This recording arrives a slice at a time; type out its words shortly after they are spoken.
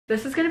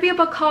This is gonna be a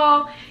book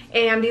haul,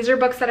 and these are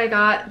books that I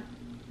got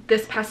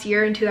this past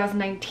year in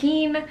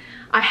 2019.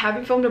 I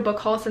haven't filmed a book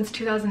haul since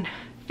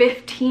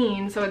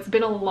 2015, so it's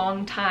been a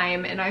long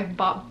time, and I've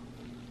bought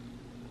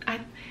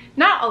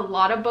not a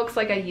lot of books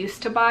like I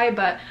used to buy,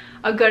 but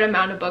a good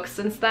amount of books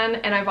since then.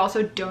 And I've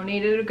also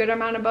donated a good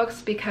amount of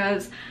books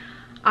because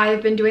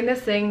I've been doing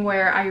this thing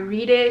where I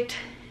read it.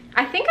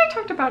 I think I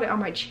talked about it on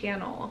my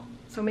channel,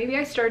 so maybe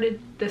I started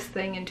this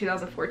thing in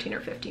 2014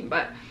 or 15,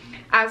 but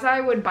as I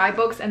would buy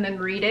books and then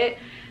read it,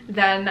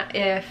 then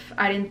if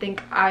I didn't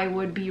think I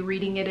would be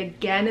reading it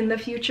again in the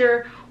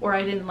future, or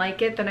I didn't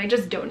like it, then I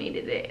just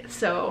donated it.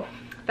 So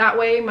that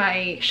way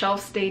my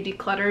shelves stay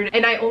decluttered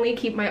and I only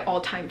keep my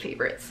all-time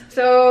favorites.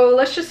 So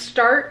let's just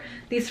start.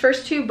 These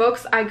first two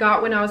books I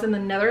got when I was in the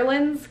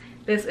Netherlands.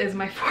 This is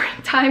my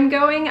 4th time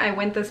going. I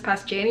went this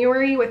past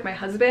January with my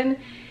husband.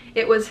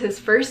 It was his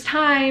first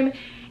time,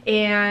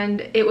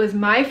 and it was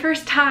my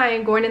first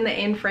time going in the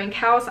Anne Frank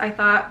house. I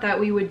thought that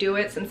we would do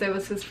it since it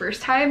was his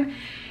first time,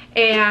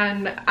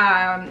 and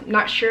I'm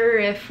not sure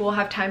if we'll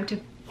have time to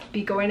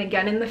be going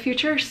again in the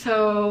future,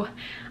 so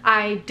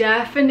I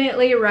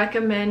definitely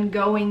recommend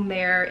going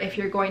there if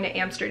you're going to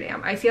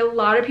Amsterdam. I see a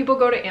lot of people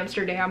go to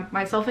Amsterdam,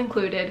 myself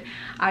included.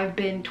 I've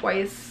been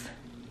twice.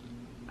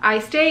 I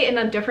stay in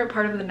a different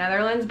part of the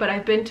Netherlands, but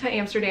I've been to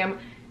Amsterdam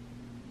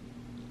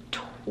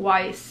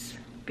twice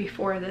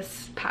before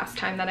this past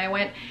time that I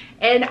went,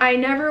 and I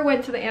never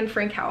went to the Anne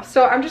Frank house.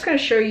 So I'm just going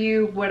to show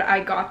you what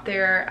I got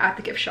there at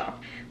the gift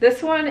shop.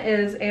 This one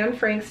is Anne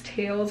Frank's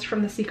Tales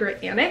from the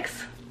Secret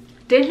Annex.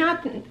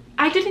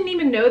 I didn't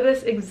even know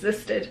this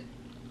existed.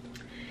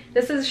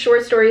 This is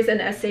short stories and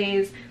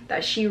essays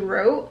that she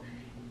wrote,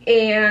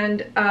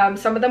 and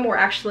some of them were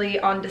actually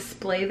on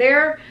display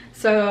there,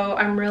 so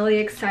I'm really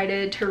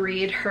excited to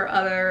read her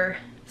other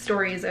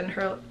stories and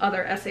her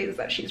other essays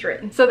that she's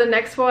written. So the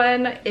next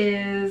one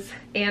is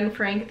Anne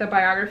Frank, the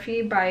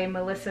biography by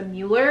Melissa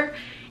Mueller,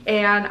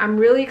 and I'm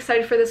really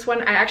excited for this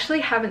one. I actually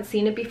haven't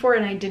seen it before,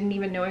 and I didn't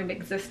even know it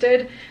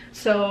existed,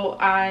 so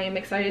I'm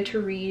excited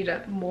to read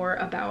more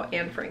about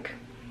Anne Frank.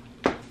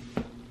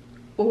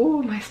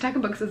 Oh, my stack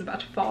of books is about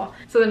to fall.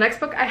 So the next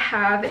book I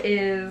have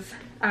is,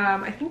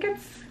 I think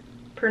it's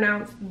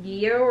pronounced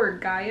Gyo or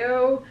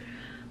Gaio,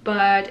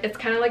 but it's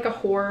kind of like a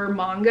horror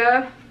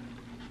manga.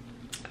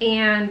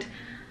 And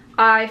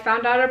I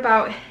found out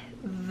about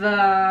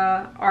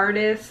the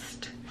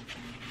artist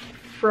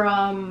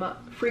from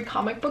Free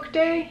Comic Book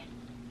Day,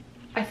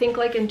 I think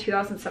like in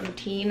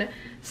 2017.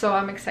 So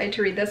I'm excited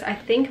to read this. I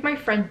think my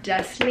friend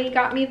Destiny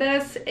got me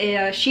this.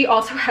 She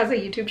also has a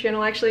YouTube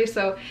channel actually,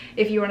 so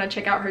if you want to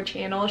check out her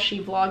channel,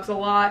 she vlogs a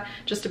lot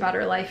just about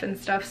her life and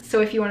stuff.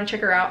 So if you want to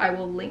check her out, I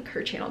will link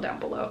her channel down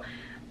below.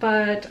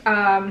 But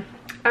I'm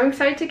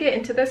excited to get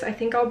into this. I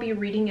think I'll be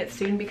reading it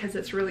soon because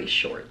it's really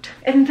short.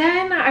 And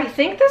then I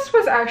think this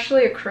was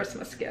actually a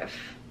Christmas gift.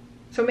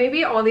 So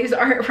maybe all these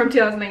aren't from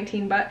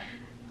 2019, but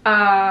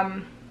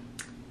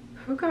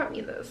who got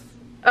me this?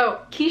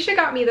 Oh, Keisha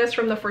got me this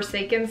from the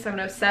Forsaken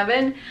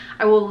 707.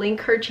 I will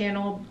link her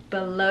channel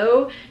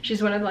below.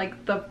 She's one of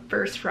like the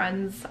first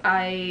friends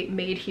I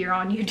made here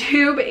on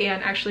YouTube,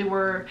 and actually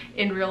we're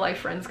in real life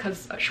friends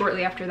because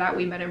shortly after that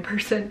we met in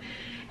person.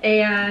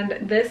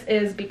 And this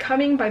is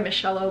Becoming by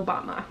Michelle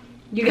Obama.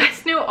 You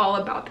guys know all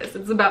about this.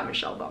 It's about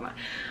Michelle Obama.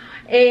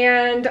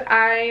 And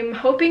I'm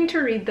hoping to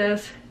read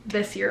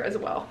this year as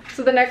well.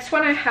 So the next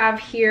one I have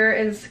here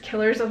is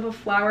Killers of a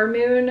Flower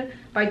Moon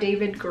by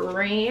David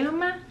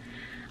Graham.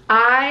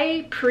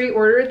 I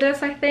pre-ordered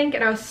this, I think,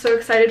 and I was so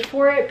excited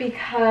for it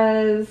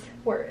because,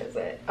 where is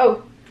it?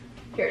 Oh,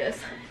 here it is.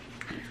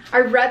 I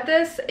read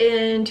this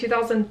in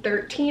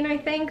 2013, I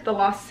think, The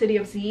Lost City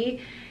of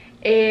Z,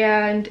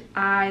 and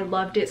I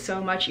loved it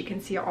so much. You can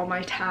see all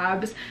my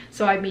tabs,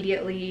 so I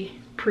immediately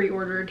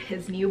pre-ordered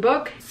his new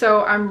book.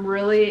 So I'm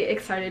really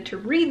excited to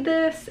read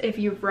this. If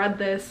you've read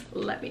this,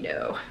 let me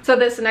know. So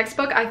this next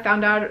book I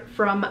found out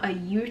from a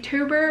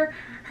YouTuber.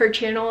 Her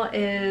channel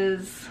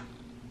is,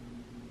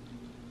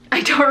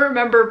 I don't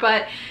remember,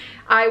 but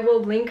I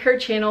will link her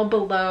channel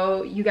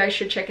below. You guys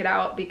should check it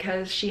out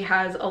because she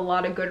has a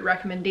lot of good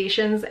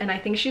recommendations, and I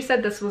think she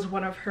said this was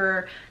one of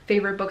her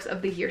favorite books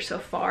of the year so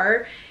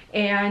far,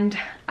 and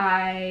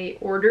I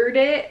ordered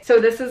it. So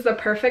this is The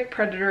Perfect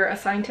Predator, a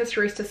scientist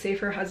race to save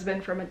her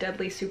husband from a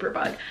deadly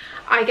superbug.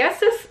 I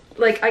guess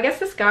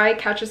this guy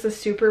catches a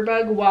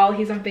superbug while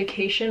he's on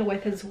vacation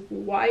with his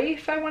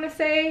wife, I want to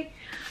say.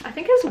 I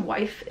think his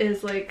wife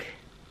is like,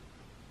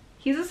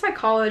 he's a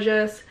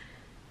psychologist,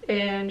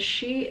 and is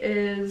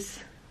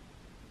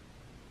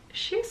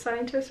she a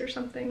scientist or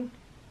something?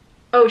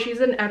 Oh, she's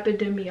an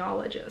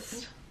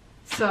epidemiologist.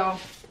 So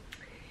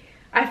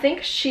I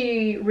think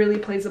she really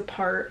plays a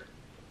part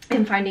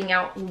in finding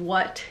out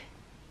what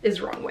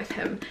is wrong with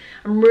him.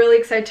 I'm really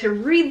excited to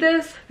read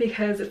this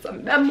because it's a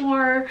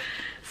memoir.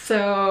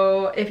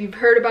 So if you've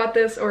heard about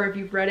this or if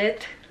you've read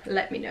it,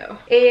 let me know.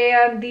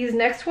 And these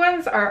next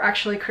ones are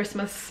actually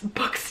Christmas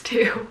books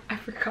too. I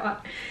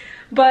forgot.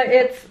 But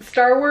it's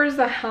Star Wars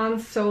The Han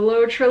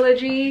Solo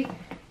Trilogy,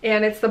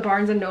 and it's the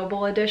Barnes &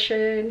 Noble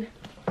edition.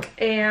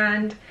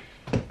 And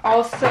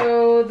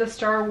Also, the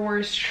Star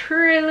Wars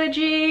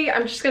trilogy.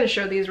 I'm just gonna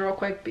show these real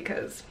quick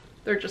because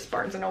they're just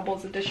Barnes &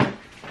 Noble's edition.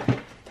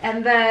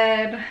 And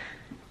then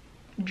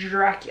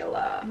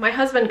Dracula. My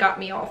husband got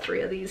me all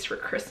 3 of these for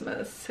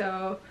Christmas,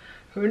 so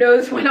who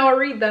knows when I'll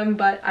read them,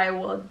 but I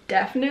will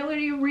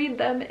definitely read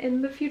them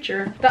in the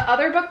future. The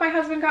other book my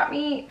husband got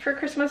me for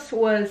Christmas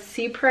was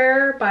Sea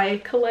Prayer by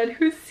Khaled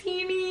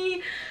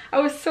Hosseini. I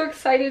was so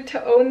excited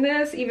to own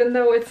this, even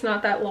though it's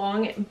not that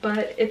long,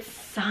 but it's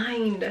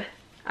signed.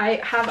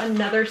 I have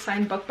another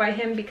signed book by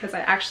him because I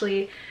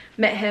actually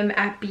met him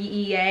at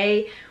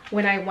BEA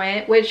when I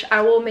went, which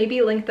I will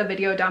maybe link the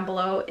video down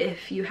below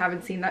if you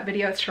haven't seen that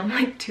video. It's from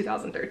like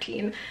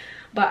 2013,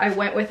 but I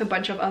went with a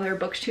bunch of other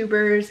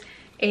booktubers,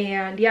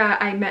 and yeah,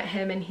 I met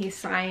him and he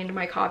signed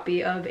my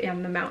copy of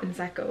And the Mountains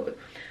Echoed.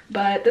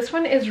 But this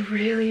one is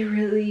really,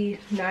 really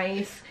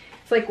nice.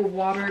 It's like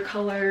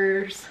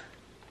watercolors.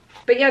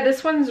 But yeah,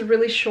 this one's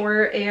really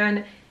short,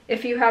 and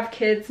if you have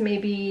kids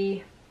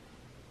maybe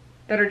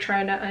that are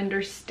trying to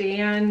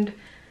understand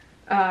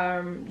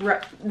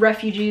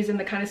refugees and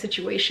the kind of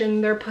situation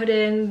they're put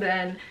in,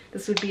 then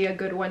this would be a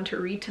good one to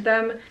read to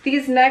them.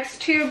 These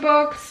next 2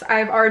 books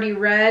I've already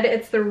read.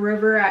 It's The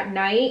River at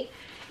Night,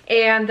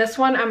 and this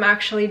one I'm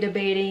actually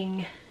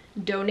debating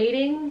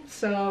donating.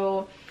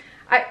 So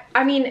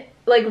I mean,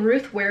 like,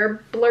 Ruth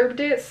Ware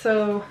blurbed it,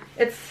 so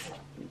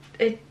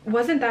it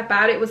wasn't that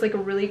bad. It was like a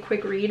really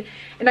quick read,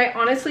 and I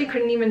honestly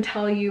couldn't even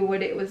tell you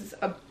what it was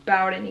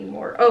about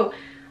anymore. Oh,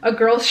 a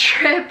girl's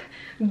trip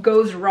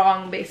goes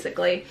wrong,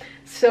 basically.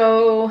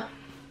 So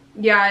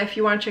yeah, if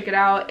you want to check it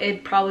out,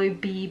 it'd probably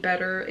be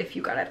better if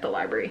you got it at the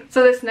library.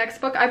 So this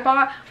next book I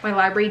bought, my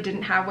library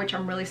didn't have, which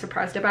I'm really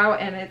surprised about,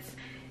 and it's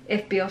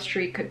If Beale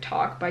Street Could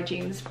Talk by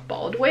James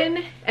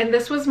Baldwin. And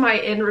this was my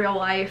in real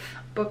life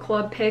book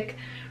club pick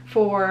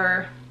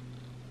for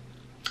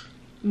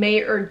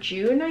May or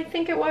June, I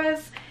think it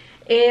was.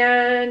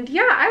 And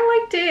yeah,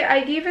 I liked it.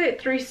 I gave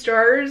it 3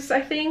 stars, I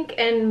think,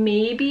 and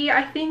maybe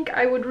I think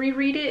I would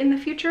reread it in the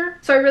future.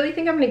 So I really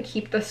think I'm gonna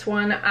keep this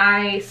one.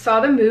 I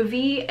saw the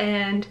movie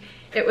and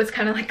it was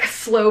kind of like a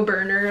slow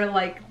burner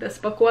like this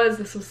book was.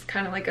 This was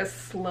kind of like a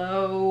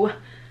slow,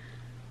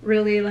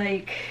 really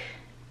like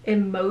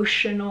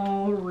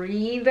emotional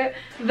read.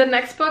 The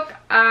next book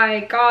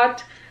I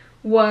got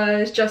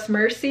was Just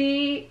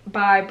Mercy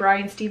by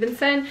Bryan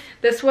Stevenson.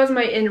 This was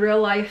my in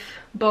real life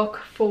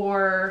book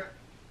for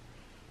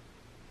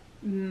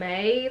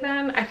May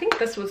then. I think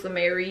this was the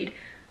May read.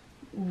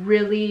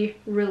 Really,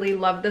 really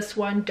love this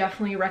one.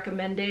 Definitely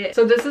recommend it.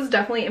 So this is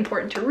definitely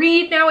important to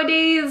read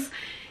nowadays.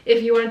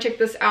 If you want to check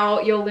this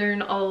out, you'll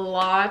learn a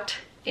lot,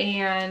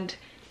 and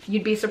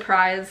you'd be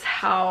surprised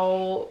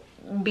how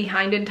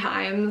behind in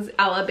times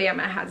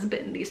Alabama has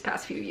been these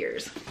past few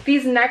years.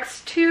 These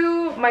next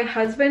 2 my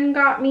husband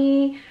got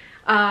me.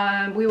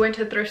 We went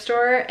to the thrift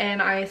store and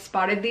I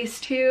spotted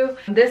these 2.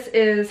 This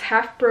is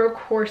Half Broke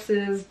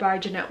Horses by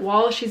Jeanette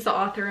Wall. She's the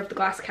author of The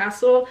Glass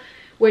Castle,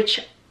 which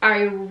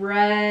I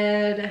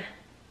read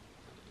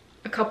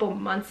a couple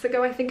months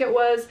ago, I think it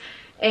was,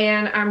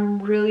 and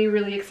I'm really,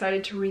 really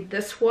excited to read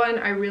this one.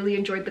 I really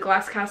enjoyed The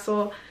Glass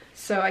Castle,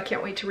 so I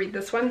can't wait to read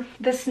this one.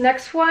 This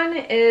next one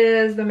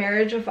is The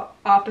Marriage of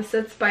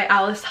Opposites by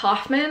Alice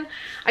Hoffman.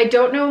 I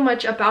don't know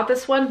much about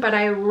this one, but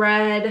I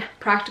read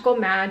Practical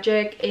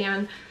Magic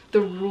and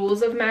The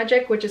Rules of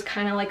Magic, which is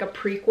kind of like a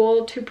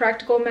prequel to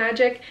Practical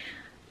Magic.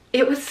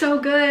 It was so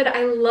good.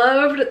 I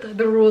loved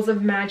The Rules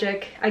of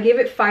Magic. I gave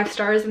it 5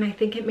 stars and I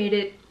think it made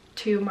it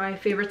to my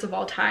favorites of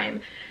all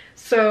time.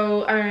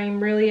 So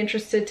I'm really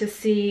interested to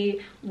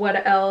see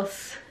what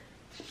else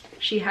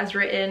she has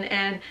written,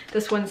 and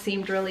this one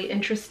seemed really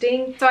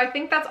interesting. So I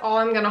think that's all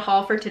I'm gonna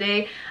haul for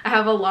today. I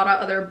have a lot of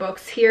other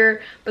books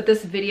here, but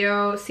this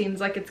video seems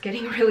like it's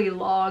getting really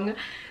long.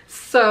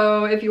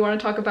 So if you want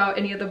to talk about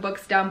any of the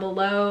books down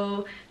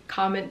below,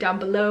 comment down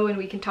below and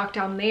we can talk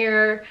down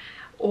there.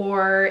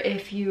 Or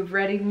if you've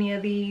read any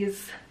of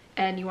these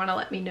and you want to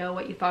let me know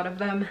what you thought of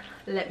them,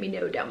 let me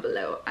know down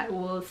below. I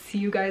will see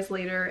you guys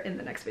later in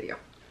the next video.